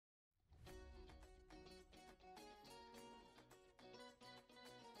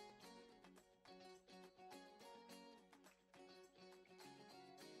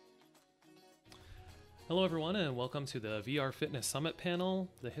Hello everyone and welcome to the VRFitness Summit panel,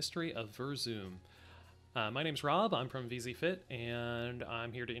 The History of VirZOOM. My name's Rob, I'm from VZFit, and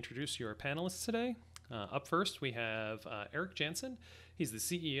I'm here to introduce your panelists today. Up first we have Eric Janszen. He's the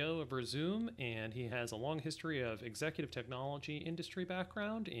CEO of VirZOOM, and he has a long history of executive technology industry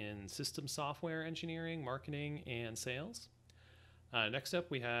background in system software engineering, marketing, and sales. Next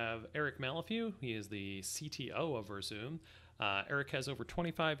up we have Eric Malafeew. He is the CTO of VirZOOM. Eric has over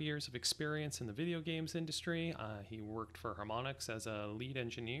 25 years of experience in the video games industry. He worked for Harmonix as a lead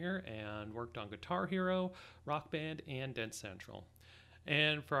engineer and worked on Guitar Hero, Rock Band, and Dance Central.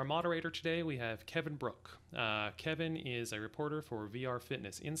 And for our moderator today, we have Kevin Brook. Kevin is a reporter for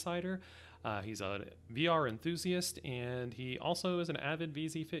VRFitness Insider. He's a VR enthusiast, and he also is an avid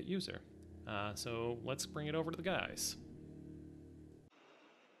VZFit user. So let's bring it over to the guys.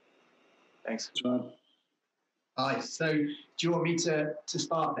 Thanks. John. Hi, so do you want me to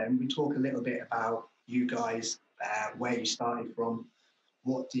start then? We talk a little bit about you guys, where you started from,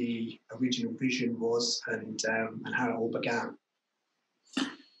 what the original vision was, and how it all began.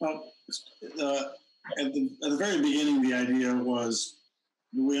 Well, at the very beginning, the idea was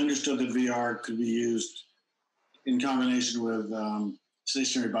we understood that VR could be used in combination with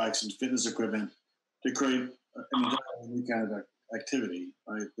stationary bikes and fitness equipment to create an entirely new kind of activity,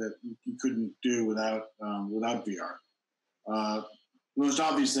 right, that you couldn't do without VR. The most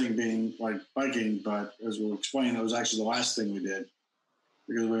obvious thing being like biking, but as we'll explain, that was actually the last thing we did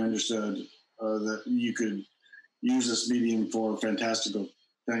because we understood that you could use this medium for fantastical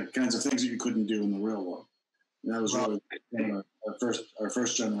kinds of things that you couldn't do in the real world. And that was really our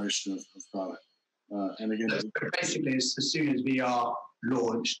first generation of product. And again, so basically, as soon as VR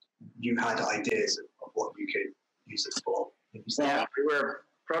launched, you had ideas of what you could use it for. Yeah, we were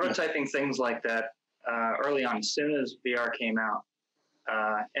prototyping things like that early on, as soon as VR came out.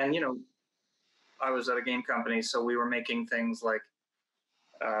 And, you know, I was at a game company, so we were making things like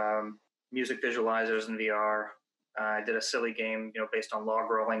music visualizers in VR. I did a silly game, you know, based on log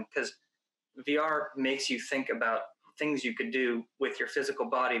rolling, because VR makes you think about things you could do with your physical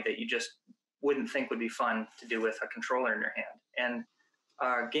body that you just wouldn't think would be fun to do with a controller in your hand. And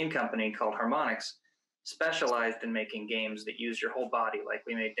our game company called Harmonix specialized in making games that use your whole body. Like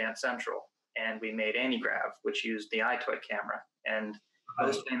we made Dance Central, and we made Antigrav, which used the iToy camera. And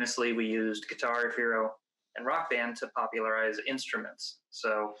most famously, we used Guitar Hero and Rock Band to popularize instruments.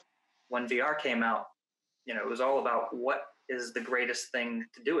 So when VR came out, you know, it was all about what is the greatest thing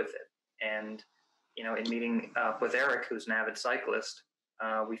to do with it. And, you know, in meeting up with Eric, who's an avid cyclist,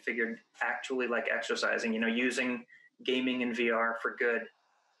 we figured actually like exercising, you know, using gaming in VR for good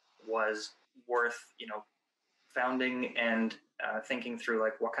was worth, you know, founding and thinking through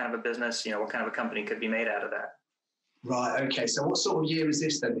like what kind of a business, you know, what kind of a company could be made out of that. Right. Okay. So what sort of year was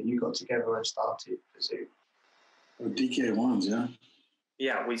this then that you got together and started VirZOOM? DK1s, yeah.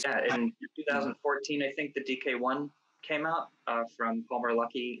 Yeah, in 2014, I think the DK1 came out from Palmer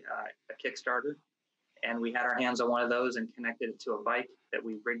Luckey, a Kickstarter, and we had our hands on one of those and connected it to a bike that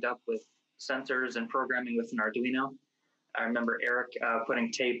we rigged up with sensors and programming with an Arduino. I remember Eric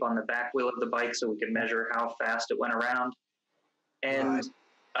putting tape on the back wheel of the bike so we could measure how fast it went around. And,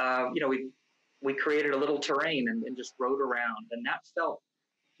 you know, we created a little terrain and just rode around, and that felt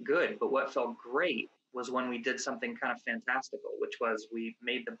good. But what felt great was when we did something kind of fantastical, which was we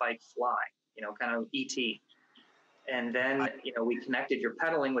made the bike fly, you know, kind of ET. And then, you know, we connected your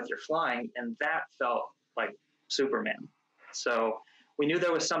pedaling with your flying, and that felt like Superman. So we knew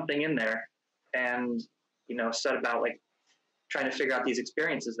there was something in there, and, you know, set about like trying to figure out these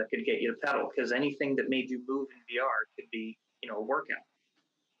experiences that could get you to pedal, because anything that made you move in VR could be, you know, a workout.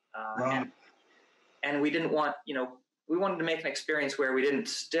 And we didn't want, you know, we wanted to make an experience where we didn't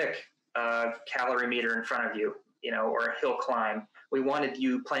stick a calorie meter in front of you, you know, or a hill climb. We wanted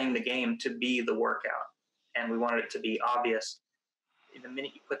you playing the game to be the workout, and we wanted it to be obvious the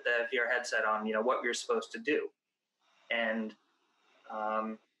minute you put the VR headset on, you know, what you're supposed to do. And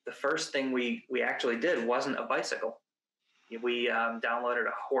the first thing we actually did wasn't a bicycle. We downloaded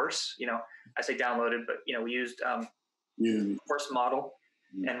a horse, you know, I say downloaded, but, you know, we used horse model,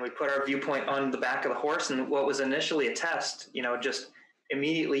 and we put our viewpoint on the back of the horse. And what was initially a test, you know, just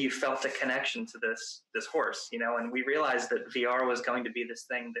immediately you felt a connection to this horse, you know, and we realized that VR was going to be this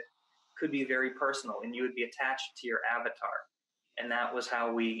thing that could be very personal, and you would be attached to your avatar. And that was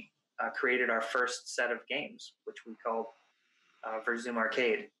how we created our first set of games, which we called VirZOOM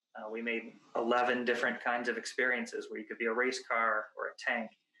Arcade. We made 11 different kinds of experiences where you could be a race car or a tank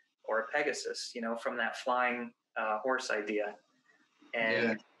or a Pegasus, you know, from that flying horse idea.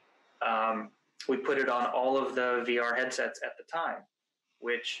 And we put it on all of the VR headsets at the time,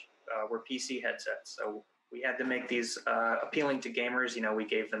 which were PC headsets. So we had to make these appealing to gamers. We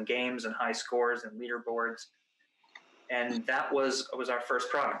gave them games and high scores and leaderboards. And that was our first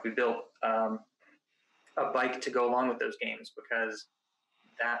product. We built a bike to go along with those games because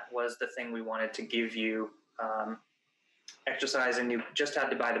that was the thing we wanted to give you exercise, and you just had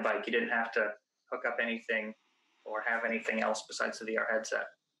to buy the bike. You didn't have to hook up anything or have anything else besides the VR headset.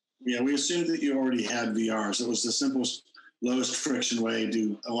 Yeah, we assumed that you already had VR, so it was the simplest, lowest friction way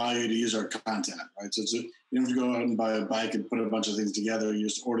to allow you to use our content, right? So you don't have to go out and buy a bike and put a bunch of things together. You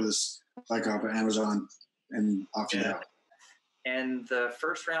just order this bike off of Amazon and off you go. And the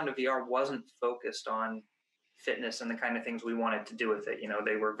first round of VR wasn't focused on fitness and the kind of things we wanted to do with it.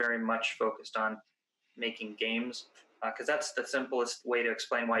 They were very much focused on making games, because that's the simplest way to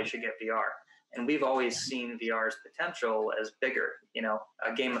explain why you should get VR. And we've always seen VR's potential as bigger,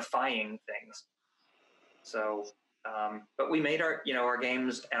 gamifying things. So, but we made our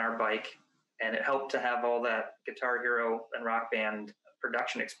games and our bike, and it helped to have all that Guitar Hero and Rock Band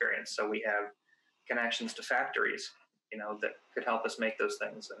production experience. So we have connections to factories, that could help us make those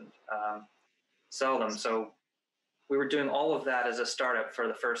things and sell them. So we were doing all of that as a startup for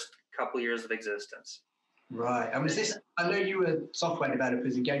the first couple years of existence. Right. And was this, I know you were software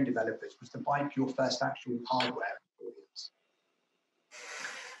developers and game developers. Was the bike your first actual hardware audience?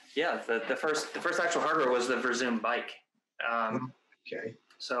 Yeah, the first actual hardware was the VirZOOM bike. Okay.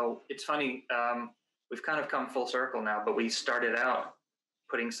 So it's funny, we've kind of come full circle now, but we started out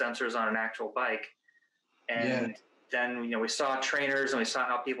putting sensors on an actual bike. And then, we saw trainers and we saw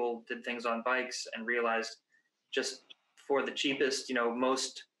how people did things on bikes and realized just for the cheapest,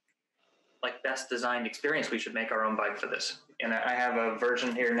 most best designed experience, we should make our own bike for this. And I have a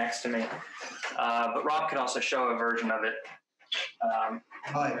version here next to me, but Rob can also show a version of it.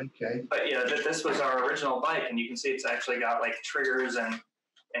 Right, okay. But this was our original bike, and you can see it's actually got triggers and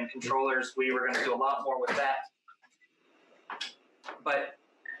controllers. We were going to do a lot more with that. But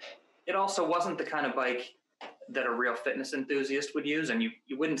it also wasn't the kind of bike that a real fitness enthusiast would use, and you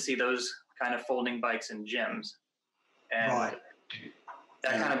wouldn't see those kind of folding bikes in gyms. And right.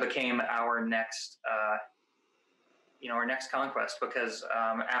 That kind of became our next, our next conquest, because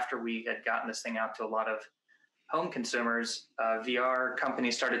after we had gotten this thing out to a lot of home consumers, VR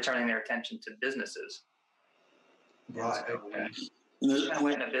companies started turning their attention to businesses. Right. So Okay. we kind of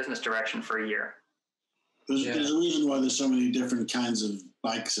went in a business direction for a year. There's a reason why there's so many different kinds of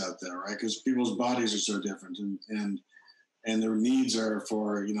bikes out there, right? Because people's bodies are so different, and their needs are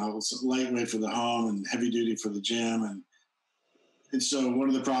for lightweight for the home and heavy duty for the gym, and so one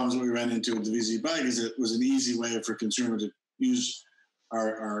of the problems that we ran into with the VZ bike is it was an easy way for consumer to use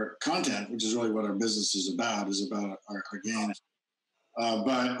our content, which is really what our business is about our games.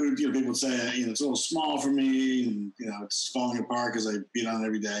 But people would say, it's a little small for me, and it's falling apart because I beat on it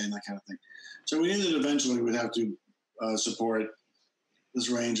every day and that kind of thing. So we knew that eventually we'd have to support this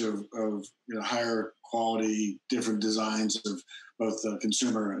range of higher quality, different designs of both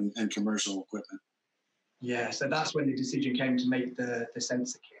consumer and commercial equipment. Yeah, so that's when the decision came to make the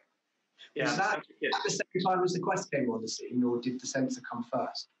sensor kit. Yeah, Was that at the same time as the Quest came on the scene, or did the sensor come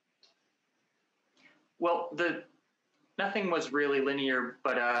first? Well, nothing was really linear,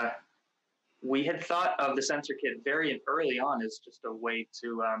 but we had thought of the sensor kit very early on as just a way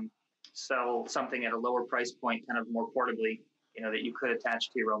to sell something at a lower price point, kind of more portably, that you could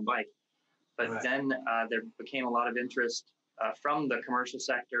attach to your own bike. But then there became a lot of interest from the commercial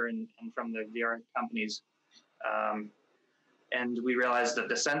sector and from the VR companies. And we realized that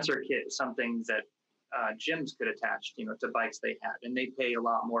the sensor kit is something that gyms could attach, to bikes they had, and they pay a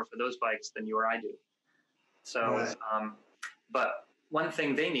lot more for those bikes than you or I do. So, but one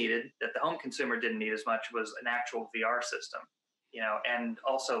thing they needed that the home consumer didn't need as much was an actual VR system, and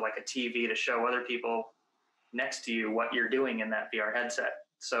also like a TV to show other people next to you what you're doing in that VR headset.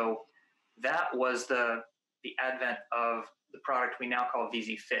 So that was the advent of the product we now call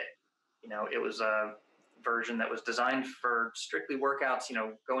VZFit. It was a version that was designed for strictly workouts,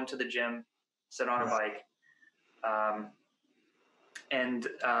 go into the gym, sit on a bike.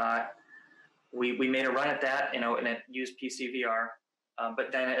 We made a run at that, and it used PC VR.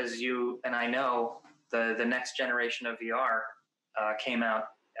 But then, as you and I know, the next generation of VR came out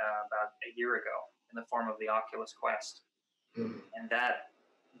about a year ago in the form of the Oculus Quest. And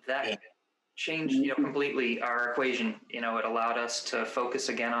that changed, completely our equation. It allowed us to focus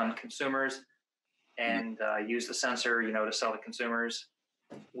again on consumers and use the sensor, to sell to consumers.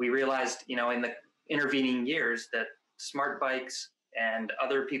 We realized, in the intervening years that smart bikes and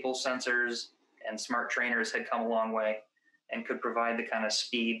other people's sensors and smart trainers had come a long way and could provide the kind of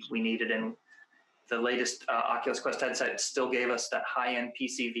speed we needed. And the latest Oculus Quest headset still gave us that high-end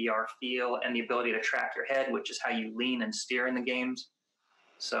PC VR feel and the ability to track your head, which is how you lean and steer in the games.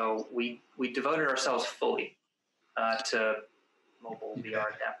 So we devoted ourselves fully to mobile VR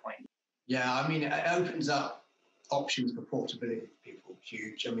at that point. Yeah, I mean, it opens up options for portability for people,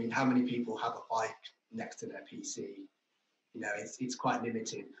 huge. I mean, how many people have a bike next to their PC? You know, it's quite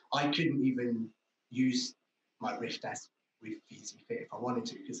limited. I couldn't even use my Rift S with VZFit if I wanted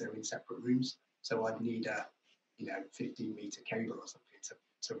to, because they're in separate rooms. So I'd need a, 15-meter cable or something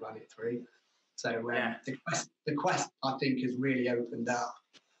to run it through. So the Quest, I think, has really opened up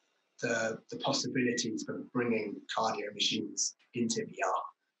the possibilities for bringing cardio machines into VR,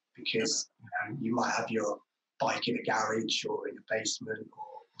 because you might have your bike in a garage or in a basement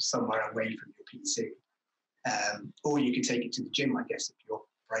or somewhere away from your PC. Or you could take it to the gym, I guess, if you're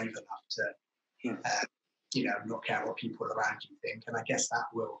brave enough to, not care what people around you think. And I guess that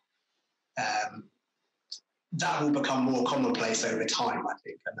will become more commonplace over time, I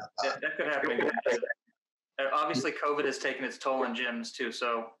think. That could happen again. Obviously, COVID has taken its toll on gyms too.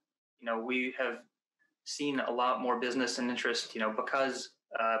 So, we have seen a lot more business and interest, because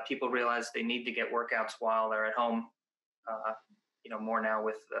people realize they need to get workouts while they're at home, more now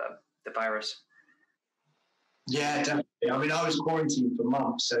with the virus. Yeah, definitely. I mean, I was quarantined for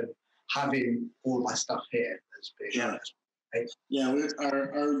months, so having all my stuff here has been. Yeah,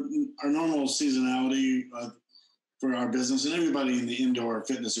 our normal seasonality for our business and everybody in the indoor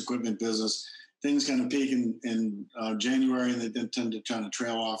fitness equipment business, things kind of peak in January, and they then tend to kind of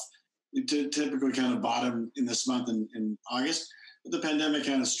trail off. It typically kind of bottom in this month in August, but the pandemic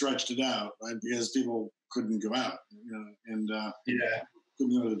kind of stretched it out, right? Because people couldn't go out, and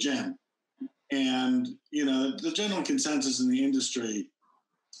couldn't go to the gym. And, the general consensus in the industry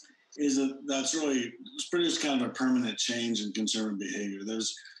is that's really, it's produced kind of a permanent change in consumer behavior.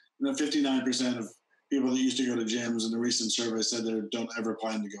 There's, 59% of people that used to go to gyms in the recent survey said they don't ever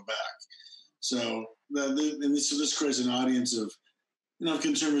plan to go back. So, this creates an audience of,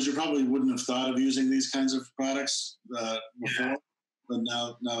 consumers who probably wouldn't have thought of using these kinds of products before, but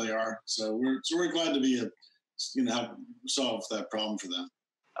now they are. So we're glad to be help solve that problem for them.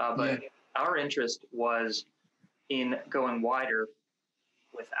 But our interest was in going wider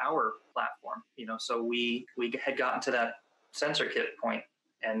with our platform. So we had gotten to that sensor kit point,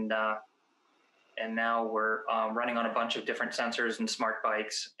 and now we're running on a bunch of different sensors and smart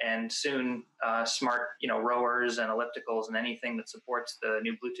bikes, and soon smart rowers and ellipticals and anything that supports the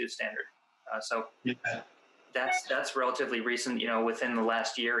new Bluetooth standard. That's relatively recent. Within the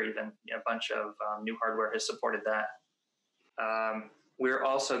last year, even a bunch of new hardware has supported that. We're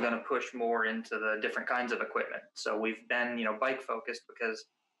also going to push more into the different kinds of equipment. So we've been, bike focused, because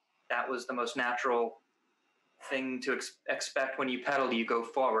that was the most natural thing to expect. When you pedal, you go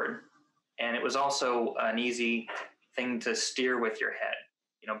forward. And it was also an easy thing to steer with your head,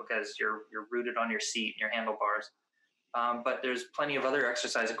 because you're rooted on your seat and your handlebars. But there's plenty of other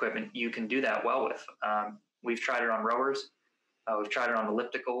exercise equipment you can do that well with. We've tried it on rowers. We've tried it on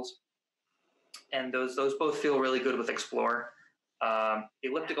ellipticals. And those both feel really good with Explorer. The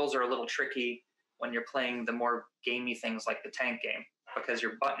ellipticals are a little tricky when you're playing the more gamey things like the tank game, because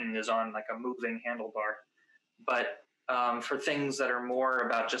your button is on like a moving handlebar. But for things that are more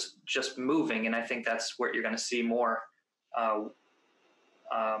about just moving, and I think that's where you're going to see more,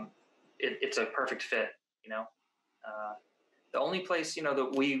 it's a perfect fit. The only place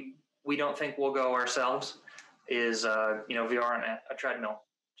that we don't think we'll go ourselves is VR on a treadmill,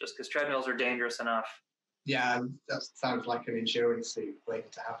 just because treadmills are dangerous enough. Yeah, that sounds like an insurance suit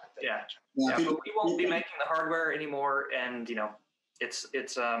waiting to happen. Yeah, but we won't be making the hardware anymore, and it's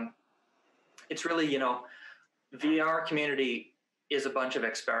really VR community is a bunch of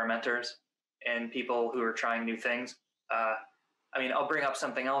experimenters and people who are trying new things. I'll bring up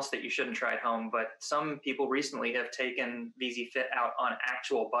something else that you shouldn't try at home, but some people recently have taken VZFit out on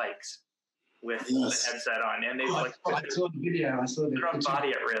actual bikes with the headset on, and they've I saw the video. I saw their own body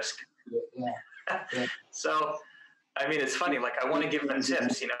at risk. Yeah. So, it's funny. Like, I want to give them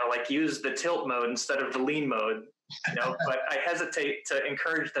tips, like use the tilt mode instead of the lean mode, but I hesitate to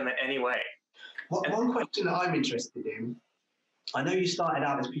encourage them in any way. One question that I'm interested in, I know you started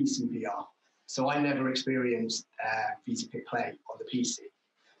out as PC VR, so I never experienced VZFit Play on the PC.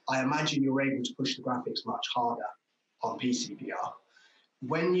 I imagine you're able to push the graphics much harder on PC VR.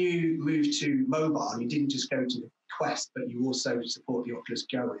 When you moved to mobile, you didn't just go to the Quest, but you also support the Oculus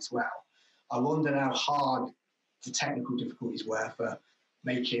Go as well. I wondered how hard the technical difficulties were for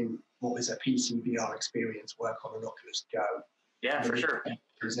making what was a PC VR experience work on an Oculus Go. Yeah, for sure.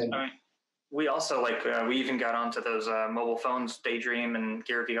 We also we even got onto those mobile phones, Daydream and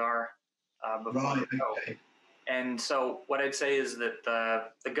Gear VR. before Right. the Go. Okay. And so what I'd say is that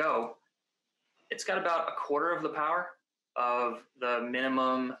the Go, it's got about a quarter of the power of the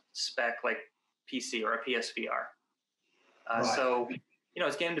minimum spec like PC or a PSVR. Right. So,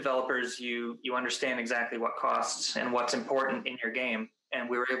 as game developers, you understand exactly what costs and what's important in your game. And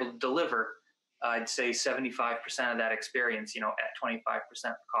we were able to deliver, I'd say 75% of that experience, at 25%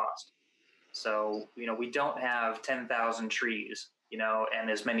 the cost. So, we don't have 10,000 trees, and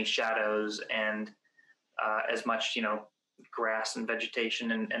as many shadows and as much, grass and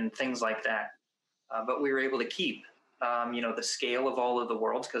vegetation and things like that. But we were able to keep, the scale of all of the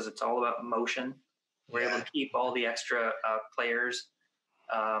worlds because it's all about motion. We're able to keep all the extra players.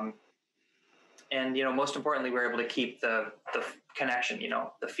 And, most importantly, we're able to keep the connection,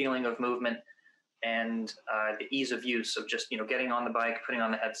 the feeling of movement and the ease of use of just, getting on the bike, putting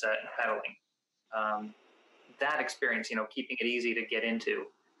on the headset and pedaling. That experience, keeping it easy to get into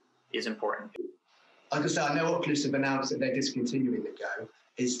is important. Like I said, I know Oculus have announced that they're discontinuing the Go.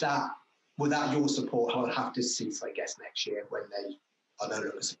 Is that, without your support, I'll have to cease, I guess, next year when they are no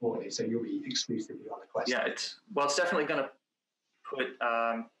longer supporting it. So you'll be exclusively on the Quest. Yeah, it's definitely going to put,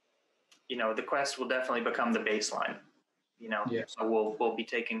 the Quest will definitely become the baseline, so we'll be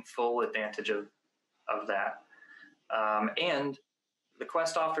taking full advantage of that. And the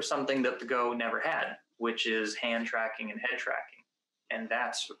Quest offers something that the Go never had, which is hand tracking and head tracking. And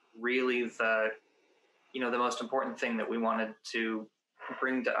that's really the most important thing that we wanted to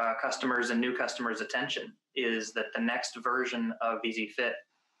bring to customers and new customers' attention is that the next version of VZFit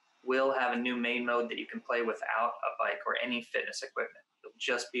will have a new main mode that you can play without a bike or any fitness equipment. You'll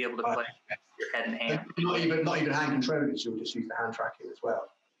just be able to play your head and hand. Not even hand controllers, you'll just use the hand tracking as well.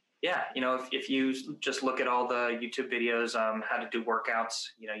 Yeah, if you just look at all the YouTube videos, how to do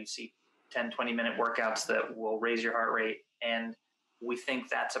workouts, you see 10, 20-minute workouts that will raise your heart rate. And we think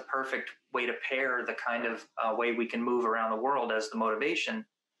that's a perfect way to pair the kind of way we can move around the world as the motivation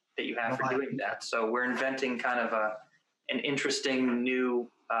that you have for doing that. So we're inventing kind of an interesting new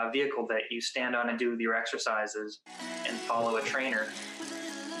vehicle that you stand on and do your exercises and follow a trainer.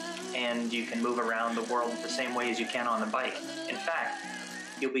 And you can move around the world the same way as you can on the bike. In fact,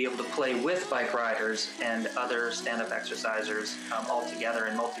 you'll be able to play with bike riders and other stand-up exercisers all together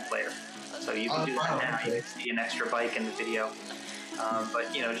in multiplayer. So you can do that now. You can see an extra bike in the video.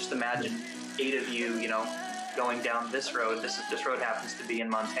 But, just imagine 8 of you, going down this road. This road happens to be in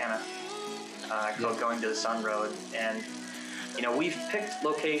Montana, going to the Sun Road. And, we've picked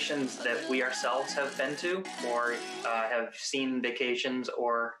locations that we ourselves have been to or have seen vacations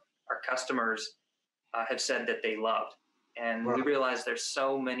or our customers have said that they loved. And we realize there's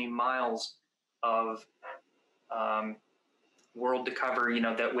so many miles of world to cover,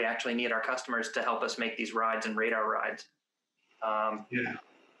 that we actually need our customers to help us make these rides and radar rides.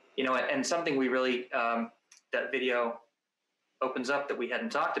 And something we really, that video opens up that we hadn't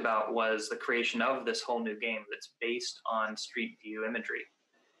talked about was the creation of this whole new game that's based on Street View imagery.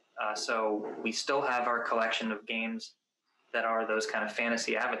 So we still have our collection of games that are those kind of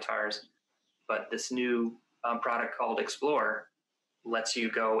fantasy avatars, but this new product called Explore lets you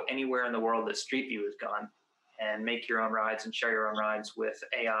go anywhere in the world that Street View has gone and make your own rides and share your own rides with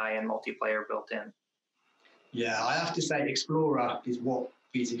AI and multiplayer built in. Yeah, I have to say Explorer is what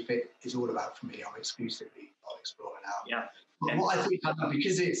VZFit is all about for me. I'm exclusively on Explorer now. Yeah. But what I think,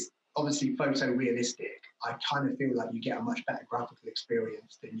 because it's obviously photorealistic, I kind of feel like you get a much better graphical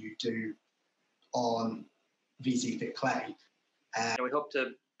experience than you do on VZFit Clay. And we hope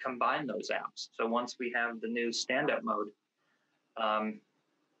to combine those apps. So once we have the new stand-up mode,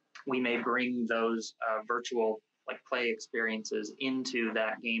 we may bring those virtual play experiences into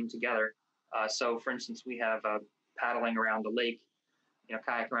that game together. So for instance, we have paddling around the lake,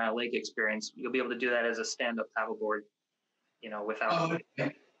 kayak around a lake experience. You'll be able to do that as a stand-up paddleboard, without.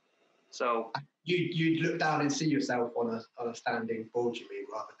 Okay. So you'd look down and see yourself on a standing board, you mean,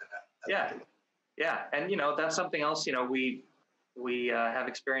 rather than a yeah, and that's something else we have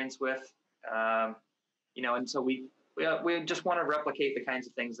experience with, and so we just want to replicate the kinds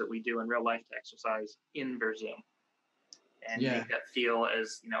of things that we do in real life to exercise in VirZOOM, and make that feel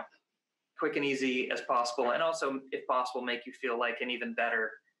as quick and easy as possible, and also, if possible, make you feel like an even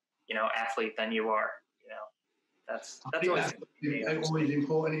better athlete than you are. That's always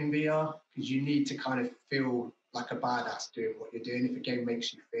important in VR, because you need to kind of feel like a badass doing what you're doing if a game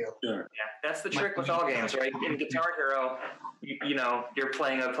makes you feel. Sure. Yeah, that's the trick with all games, right? In Guitar Hero, you're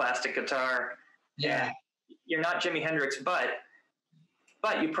playing a plastic guitar. Yeah. You're not Jimi Hendrix, but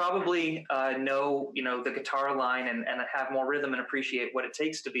you probably know the guitar line and have more rhythm and appreciate what it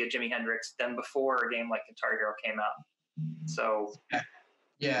takes to be a Jimi Hendrix than before a game like Guitar Hero came out. So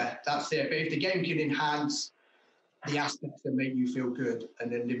Yeah, that's it. But if the game can enhance the aspects that make you feel good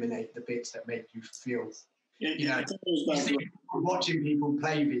and eliminate the bits that make you feel, you know, you see watching people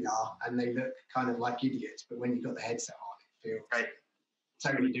play VR and they look kind of like idiots, but when you've got the headset on, it feels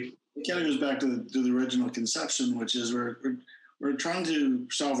totally different. It kind of goes back to the original conception, which is we're trying to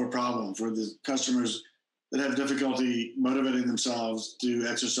solve a problem for the customers that have difficulty motivating themselves to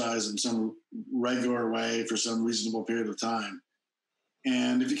exercise in some regular way for some reasonable period of time.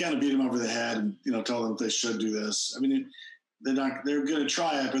 And if you kind of beat them over the head and, you know, tell them they should do this, I mean, they're going to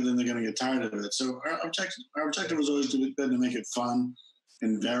try it, but then they're going to get tired of it. So our objective was always to make it fun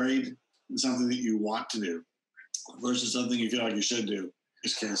and varied and something that you want to do versus something you feel like you should do in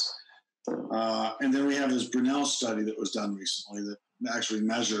this case. And then we have this Brunel study that was done recently that actually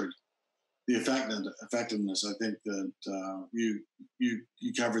measured the effectiveness. I think that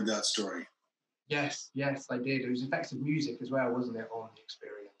you covered that story. Yes, I did. It was effective music as well, wasn't it, on the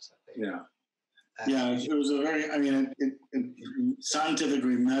experience, I think. Yeah, it was a very, I mean, it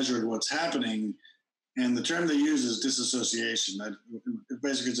scientifically measured what's happening, and the term they use is disassociation. That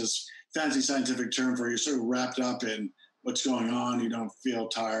basically is this fancy scientific term for you're sort of wrapped up in what's going on. You don't feel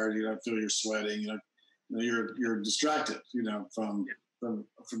tired. You don't feel you're sweating. You're distracted. From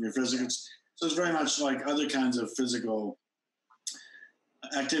your physics. So it's very much like other kinds of physical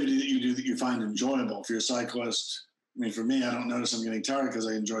activity that you do that you find enjoyable. If you're a cyclist, I mean, for me, I don't notice I'm getting tired because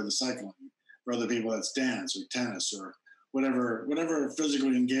I enjoy the cycling. For other people, that's dance or tennis or whatever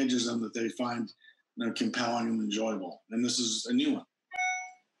physically engages them that they find compelling and enjoyable. And this is a new one.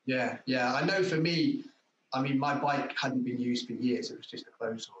 Yeah. I know for me, I mean, my bike hadn't been used for years. It was just a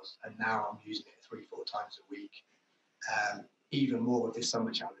clothes horse. And now I'm using it 3-4 times a week. Even more with this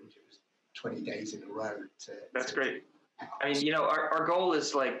summer challenge. It was 20 days in a row. That's great. I mean, our goal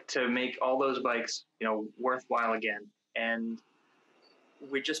is like to make all those bikes, worthwhile again. And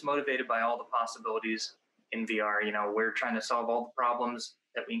we're just motivated by all the possibilities in VR. We're trying to solve all the problems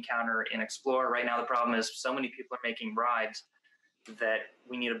that we encounter in Explore. Right now, the problem is so many people are making rides that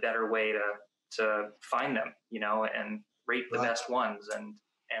we need a better way to find them, and rate the best ones. And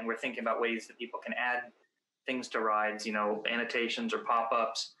we're thinking about ways that people can add things to rides, annotations or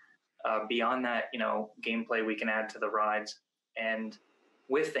pop-ups. Beyond that, gameplay we can add to the rides. And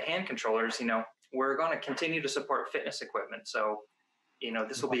with the hand controllers, we're going to continue to support fitness equipment. So,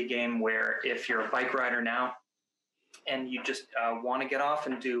 this will be a game where if you're a bike rider now and you just want to get off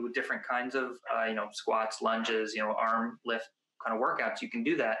and do different kinds of, squats, lunges, arm lift kind of workouts, you can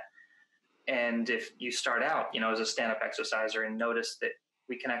do that. And if you start out, as a stand-up exerciser and notice that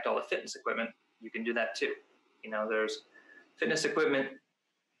we connect all the fitness equipment, you can do that too. There's fitness equipment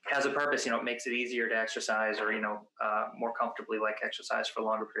has a purpose. It makes it easier to exercise or, more comfortably, like exercise for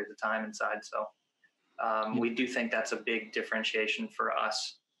longer periods of time inside. So we do think that's a big differentiation for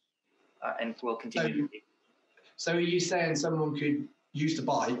us and will continue to be. So are you saying someone could use the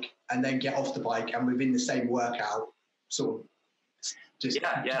bike and then get off the bike and within the same workout sort of just...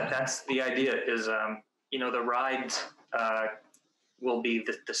 Yeah, that's the idea is, the rides will be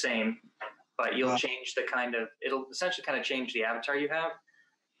the same, but you'll change it'll essentially kind of change the avatar you have,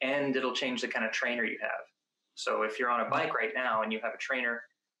 and it'll change the kind of trainer you have. So if you're on a bike right now and you have a trainer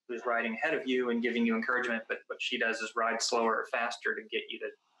who's riding ahead of you and giving you encouragement, but what she does is ride slower or faster to get you to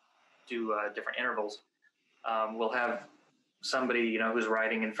do different intervals. We'll have somebody, who's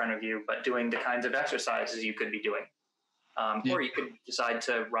riding in front of you, but doing the kinds of exercises you could be doing. Or you could decide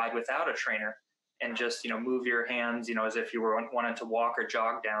to ride without a trainer and just, move your hands, as if you were wanting to walk or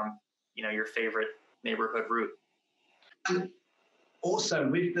jog down, your favorite neighborhood route. And also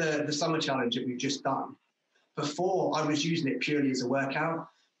with the summer challenge that we've just done, before I was using it purely as a workout.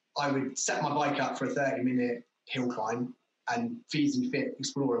 I would set my bike up for a 30-minute hill climb, and VZFit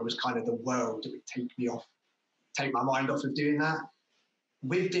Explorer was kind of the world that would take my mind off of doing that.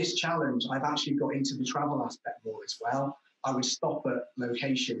 With this challenge, I've actually got into the travel aspect more as well. I would stop at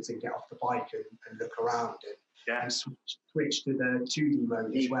locations and get off the bike and look around and switch to the 2D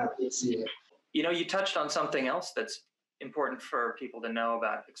mode as well and see it. You touched on something else that's important for people to know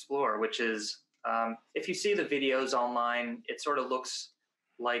about Explore, which is if you see the videos online, it sort of looks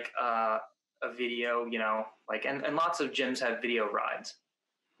like a video, and lots of gyms have video rides,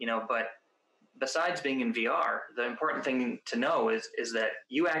 but besides being in VR, the important thing to know is that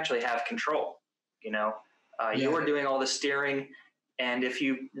you actually have control, you're doing all the steering. And if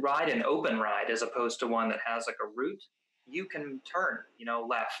you ride an open ride, as opposed to one that has like a route, you can turn,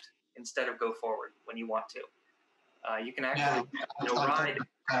 left instead of go forward when you want to. You can actually ride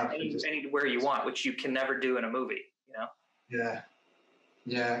anywhere you want, which you can never do in a movie,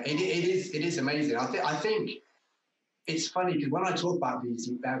 Yeah, it is amazing. I think it's funny because when I talk about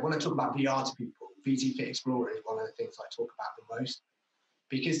VR to people, VZFit Explorer is one of the things I talk about the most.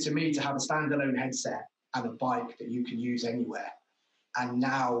 Because to me, to have a standalone headset and a bike that you can use anywhere, and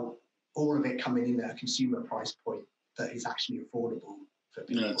now all of it coming in at a consumer price point that is actually affordable for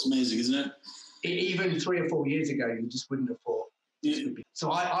people. Yeah, it's amazing, isn't it? Even 3 or 4 years ago, you just wouldn't have thought this would be.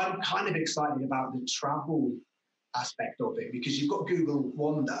 So I'm kind of excited about the travel aspect of it, because you've got Google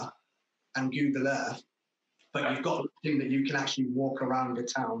Wander and Google Earth, but you've got something that you can actually walk around the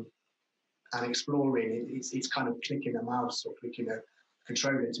town and explore in. It's kind of clicking a mouse or clicking a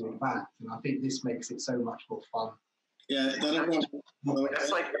controller to advance, and I think this makes it so much more fun. Yeah, that'll be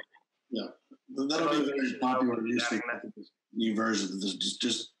very popular new version.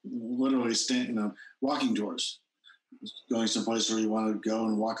 Just literally walking tours, going someplace where you want to go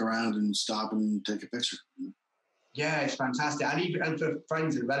and walk around and stop and take a picture. Yeah, it's fantastic, and for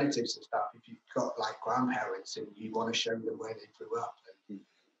friends and relatives and stuff, if you've got like grandparents and you want to show them where they grew up, and,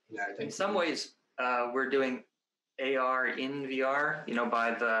 in some ways, we're doing AR in VR,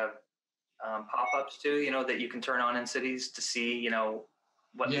 by the pop-ups too, that you can turn on in cities to see,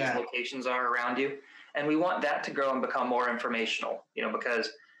 what these locations are around you. And we want that to grow and become more informational, because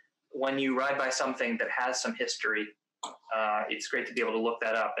when you ride by something that has some history, it's great to be able to look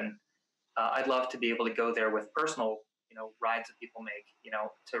that up. And I'd love to be able to go there with personal, rides that people make,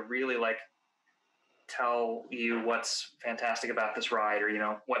 to really tell you what's fantastic about this ride, or,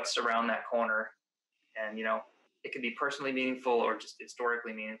 what's around that corner. And, it can be personally meaningful or just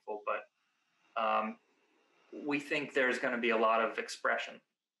historically meaningful, but we think there's going to be a lot of expression,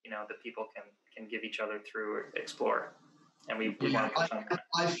 that people can give each other through Explore. And we want to push on that.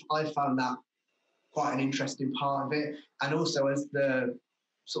 I found that quite an interesting part of it. And also, as the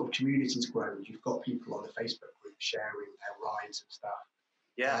sort of communities grow, you've got people on the Facebook group sharing their rides and stuff.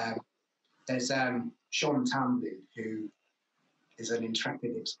 Yeah. There's Sean Tamblin, who is an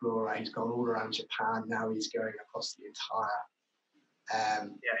intrepid explorer. He's gone all around Japan. Now he's going across the entire.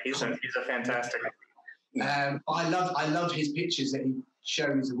 He's a fantastic. I love his pictures that he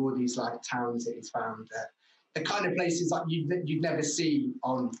shows of all these towns that he's found. The kind of places you'd never see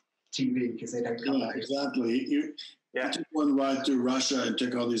on TV because they don't come out. Exactly. You took one ride through Russia and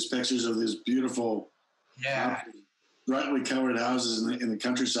took all these pictures of these beautiful, brightly colored houses in the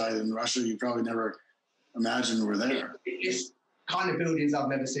countryside in Russia. You probably never imagined were there. It's kind of buildings I've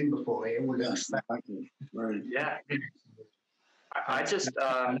never seen before. It all looks right. Yeah. I just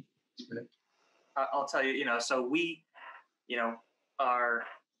I'll tell you, so we, are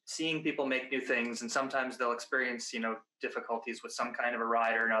seeing people make new things, and sometimes they'll experience, difficulties with some kind of a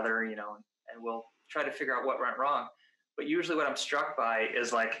ride or another, and we'll try to figure out what went wrong. But usually what I'm struck by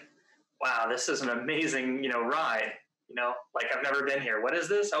is wow, this is an amazing, ride, I've never been here. What is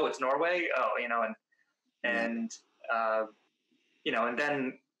this? Oh, it's Norway. Oh, and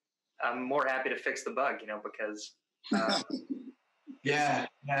then I'm more happy to fix the bug, because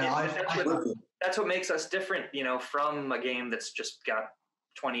that's what makes us different, from a game that's just got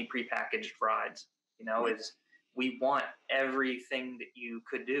 20 prepackaged rides, is we want everything that you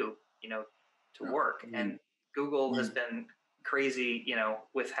could do, to work. And Google has been crazy,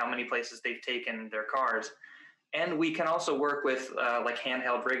 with how many places they've taken their cars. And we can also work with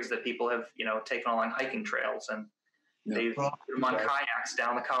handheld rigs that people have, taken along hiking trails, and they've put them on kayaks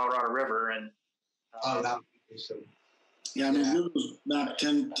down the Colorado River. And that would be awesome. Yeah, I mean, Google's mapped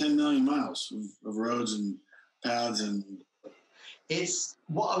 10 million miles of roads and paths, and it's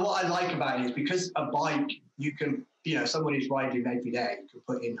what I like about it is because a bike, you can, someone who's riding every day can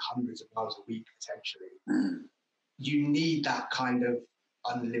put in hundreds of miles a week potentially. You need that kind of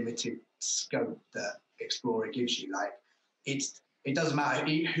unlimited scope that Explorer gives you. It doesn't matter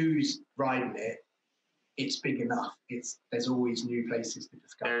who's riding it; it's big enough. There's always new places to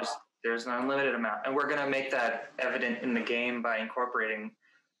discover. There's an unlimited amount, and we're going to make that evident in the game by incorporating,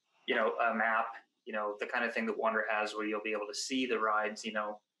 a map, the kind of thing that Wander has, where you'll be able to see the rides,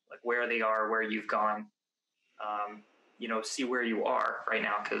 where they are, where you've gone, see where you are right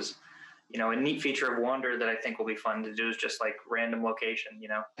now. Because, a neat feature of Wander that I think will be fun to do is just random location,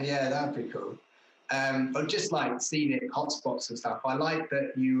 Yeah, that'd be cool. But just scenic hotspots and stuff. I like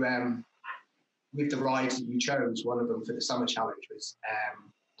that you, with the rides that you chose, one of them for the summer challenge was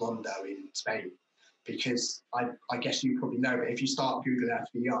Rondo in Spain, because I guess you probably know, but if you start Google Earth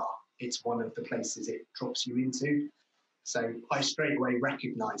VR, it's one of the places it drops you into. So I straight away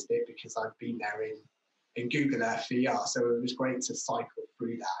recognised it because I've been there in Google Earth VR. So it was great to cycle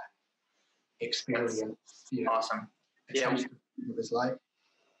through that experience. Awesome. Yeah. It was like.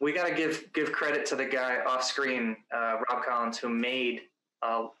 We got to give credit to the guy off screen, Rob Collins, who made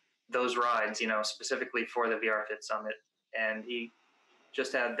those rides, specifically for the VRFit Summit. And he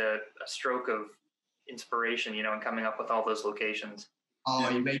just had a stroke of inspiration, in coming up with all those locations. Oh,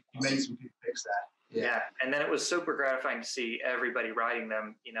 you made some good picks there. Yeah. And then it was super gratifying to see everybody riding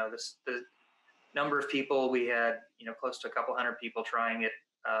them. The number of people we had, close to a couple hundred people trying it,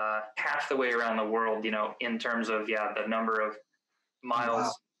 half the way around the world, in terms of, the number of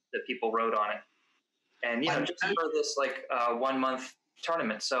miles that people rode on it. And, just for this 1 month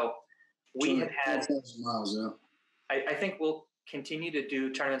tournament. So we had miles, I think we'll continue to do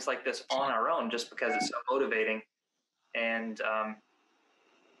tournaments like this on our own just because it's so motivating. And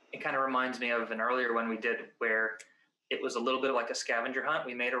it kind of reminds me of an earlier one we did where it was a little bit like a scavenger hunt.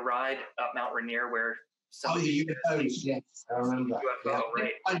 We made a ride up Mount Rainier where the UFOs, yes, I remember. UFO,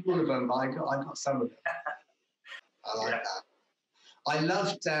 right? I got of them, but I got some of them. I like that. I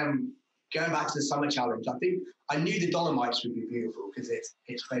loved going back to the summer challenge. I think I knew the Dolomites would be beautiful because it's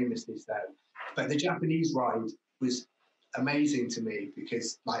famously so. But the Japanese ride was amazing to me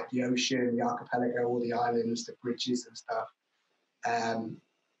because like the ocean, the archipelago, all the islands, the bridges and stuff.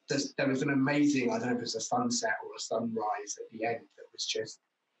 There was an amazing, I don't know if it was a sunset or a sunrise at the end that was just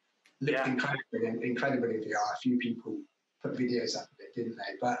looked incredibly in VR. A few people put videos up of it, didn't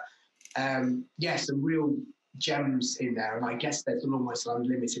they? But some real gems in there, and I guess there's almost an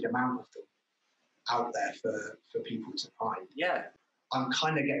unlimited amount of them out there for people to find. Yeah. I'm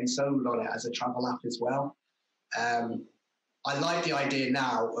kind of getting sold on it as a travel app as well. I like the idea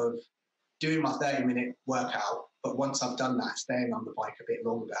now of doing my 30-minute workout, but once I've done that, staying on the bike a bit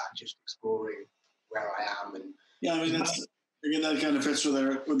longer and just exploring where I am. And that kind of fits with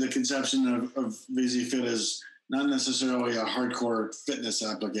the conception of VZFit as not necessarily a hardcore fitness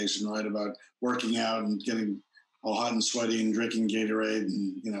application, right? About working out and getting all hot and sweaty and drinking Gatorade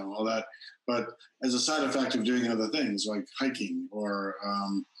and all that, but as a side effect of doing other things like hiking or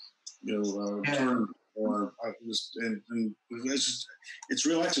touring, or it's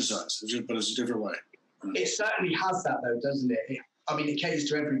real exercise, but it's a different way. It certainly has that though, doesn't it? It caters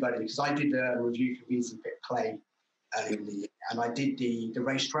to everybody because I did a review for VZFit Clay earlier in the year, and I did the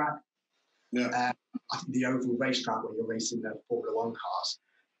racetrack. Yeah. I think the oval racetrack where you're racing the Formula One cars.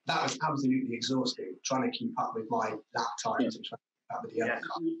 That was absolutely exhausting, trying to keep up with my lap times and trying to keep up with the other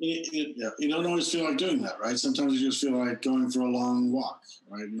cars. You don't always feel like doing that, right? Sometimes you just feel like going for a long walk,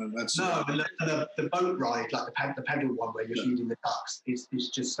 right? And that's the boat ride, like the pedal one where you're feeding the ducks, it's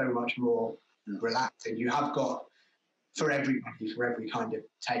just so much more relaxing. You have got for everybody, for every kind of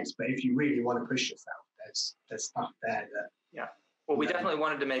taste. But if you really want to push yourself, there's stuff there that. Yeah. Well, we definitely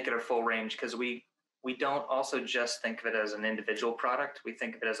wanted to make it a full range because we don't also just think of it as an individual product. We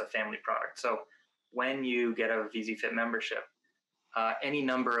think of it as a family product. So when you get a VZFit membership, any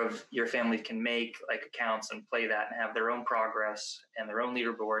number of your family can make accounts and play that and have their own progress and their own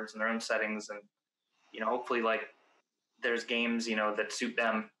leaderboards and their own settings. And, hopefully there's games, that suit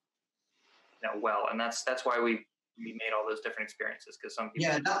them, well. And that's why we made all those different experiences because some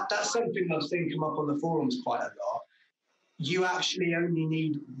people. Yeah, that's something I've seen come up on the forums quite a lot. You actually only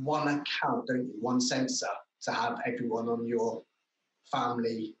need one account, don't you? One sensor to have everyone on your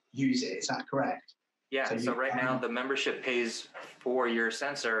family use it. Is that correct? Yeah. So right now the membership pays for your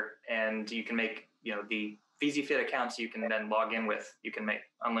sensor, and you can make the VZFit accounts you can then log in with. You can make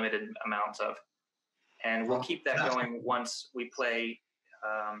unlimited amounts of, and we'll keep that going once we play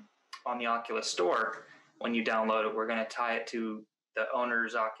on the Oculus Store. When you download it, we're going to tie it to the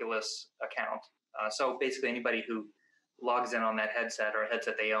owner's Oculus account. So basically, anybody who logs in on that headset or a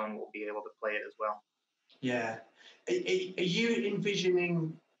headset they own will be able to play it as well. Yeah. Are you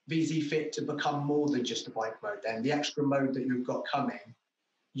envisioning VZFit to become more than just a bike mode then? The extra mode that you've got coming,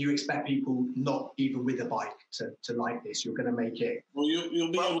 you expect people not even with a bike to like this? You're going to make it... Well,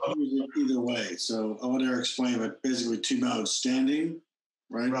 you'll be able to use it either way. So I'll let Eric explain, but basically 2 modes. Standing,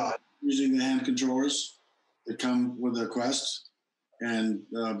 right? Using the hand controllers that come with the Quest, and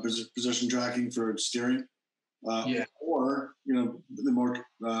position tracking for steering. Or the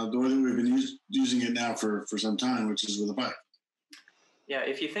way that we've been using it now for some time, which is with a bike. Yeah,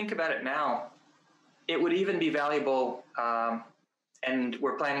 if you think about it now, it would even be valuable, and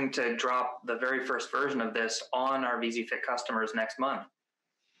we're planning to drop the very first version of this on our VZFit customers next month.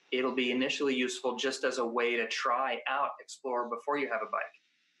 It'll be initially useful just as a way to try out Explore before you have a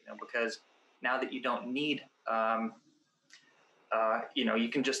bike, because now that you don't need,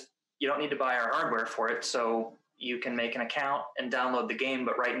 you don't need to buy our hardware for it, so you can make an account and download the game,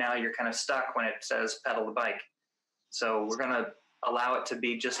 but right now you're kind of stuck when it says pedal the bike. So we're going to allow it to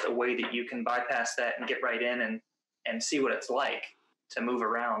be just a way that you can bypass that and get right in and see what it's like to move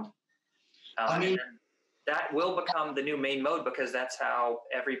around. that will become the new main mode because that's how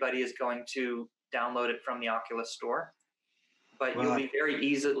everybody is going to download it from the Oculus Store. But you'll be very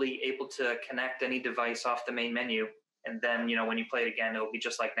easily able to connect any device off the main menu. And then, when you play it again, it'll be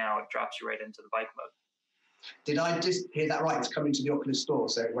just like now. It drops you right into the bike mode. Did I just hear that right? It's coming to the Oculus Store,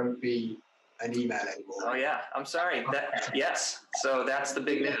 so it won't be an email anymore. Oh, yeah. I'm sorry. Yes. So that's the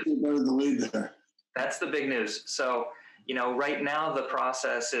big news. That's the big news. So, right now the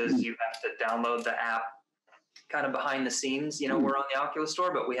process is you have to download the app kind of behind the scenes. We're on the Oculus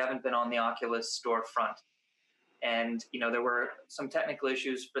Store, but we haven't been on the Oculus Store front. And, there were some technical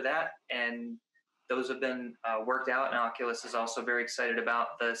issues for that, and those have been worked out. And Oculus is also very excited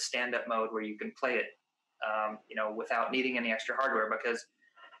about the stand-up mode where you can play it, without needing any extra hardware, because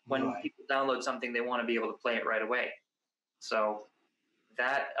when people download something, they want to be able to play it right away. So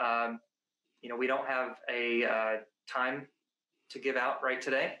that, we don't have a time to give out right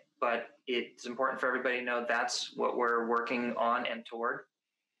today, but it's important for everybody to know that's what we're working on and toward.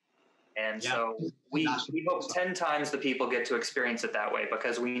 And so we hope 10 times the people get to experience it that way,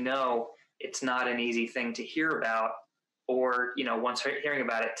 because we know it's not an easy thing to hear about, or, once hearing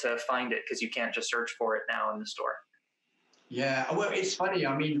about it, to find it, because you can't just search for it now in the store. Yeah, well, it's funny.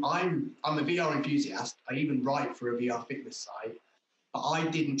 I mean, I'm a VR enthusiast. I even write for a VRFitness site, but I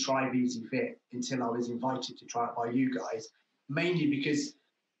didn't try VZFit until I was invited to try it by you guys, mainly because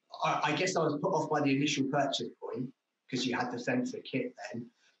I guess I was put off by the initial purchase point, because you had the sensor kit then,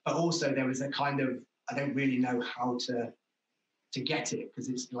 but also there was a kind of, I don't really know how to get it, because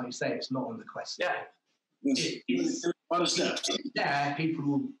it's, like you say, it's not on the Quest. Yeah. It's a lot of steps. Yeah, people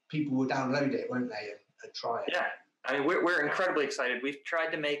will download it, won't they, and try it. Yeah, I mean, we're incredibly excited. We've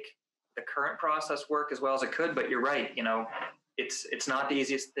tried to make the current process work as well as it could, but you're right. It's not the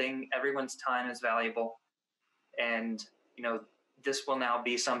easiest thing. Everyone's time is valuable, and this will now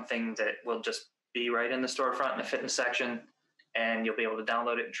be something that will just be right in the storefront in the fitness section, and you'll be able to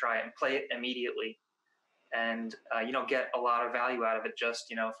download it and try it and play it immediately, and get a lot of value out of it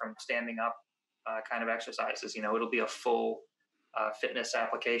just from standing up kind of exercises. It'll be a full fitness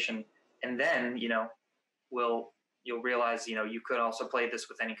application, and then you'll realize you could also play this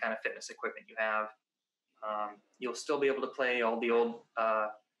with any kind of fitness equipment you have. You'll still be able to play all the old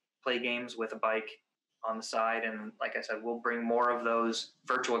play games with a bike on the side, and like I said, we'll bring more of those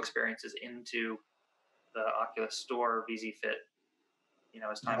virtual experiences into the Oculus Store VZFit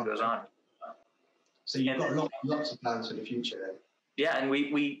as time goes on. So you've got lots of plans for the future then. Yeah, and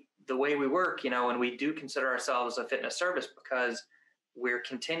we the way we work, and we do consider ourselves a fitness service because we're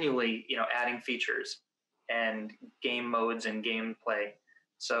continually, adding features and game modes and gameplay.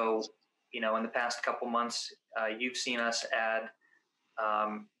 So, in the past couple months, you've seen us add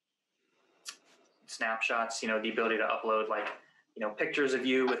snapshots, the ability to upload pictures of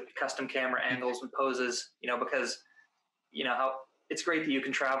you with custom camera angles and poses, because, how it's great that you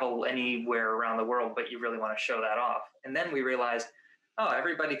can travel anywhere around the world, but you really want to show that off. And then we realized,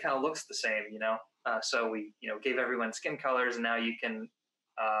 everybody kind of looks the same, so we, gave everyone skin colors, and now you can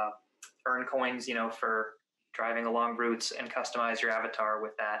earn coins, for driving along routes and customize your avatar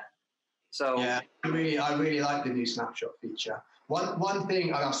with that. So yeah, I really like the new snapshot feature. One thing,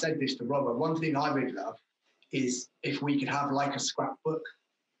 and I've said this to Robert, one thing I would love is if we could have a scrapbook,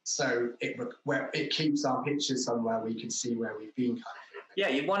 so where it keeps our pictures somewhere we can see where we've been kind of thing. Yeah,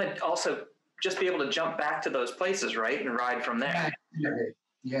 you want to also just be able to jump back to those places, right, and ride from there.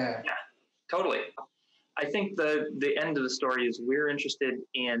 Yeah, totally. I think the end of the story is we're interested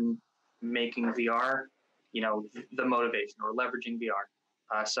in making VR, the motivation, or leveraging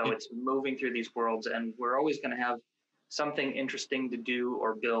VR. So it's moving through these worlds, and we're always going to have something interesting to do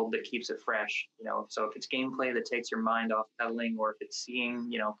or build that keeps it fresh. So if it's gameplay that takes your mind off pedaling, or if it's seeing,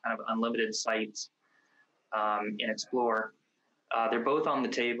 kind of unlimited sights in Explore, they're both on the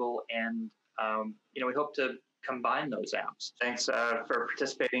table, and we hope to combine those apps. Thanks for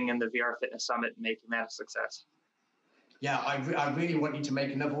participating in the VRFitness Summit and making that a success. Yeah, I really want you to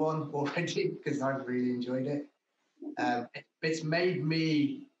make another one already, because I've really enjoyed it. It's made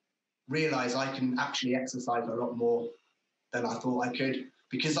me realize I can actually exercise a lot more than I thought I could,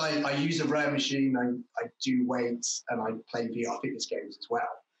 because I use a row machine, I do weights, and I play VRFitness games as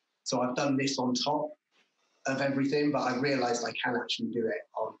well. So I've done this on top of everything, but I realized I can actually do it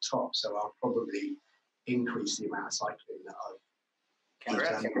on top. So I'll probably increase the amount of cycling that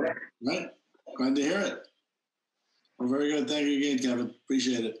Congrats. Right. Glad to hear it. Well, very good. Thank you again, Kevin.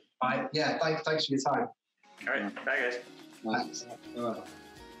 Appreciate it. Yeah, thanks for your time. All right. Bye, guys. Thanks. Bye.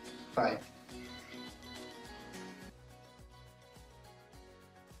 Bye.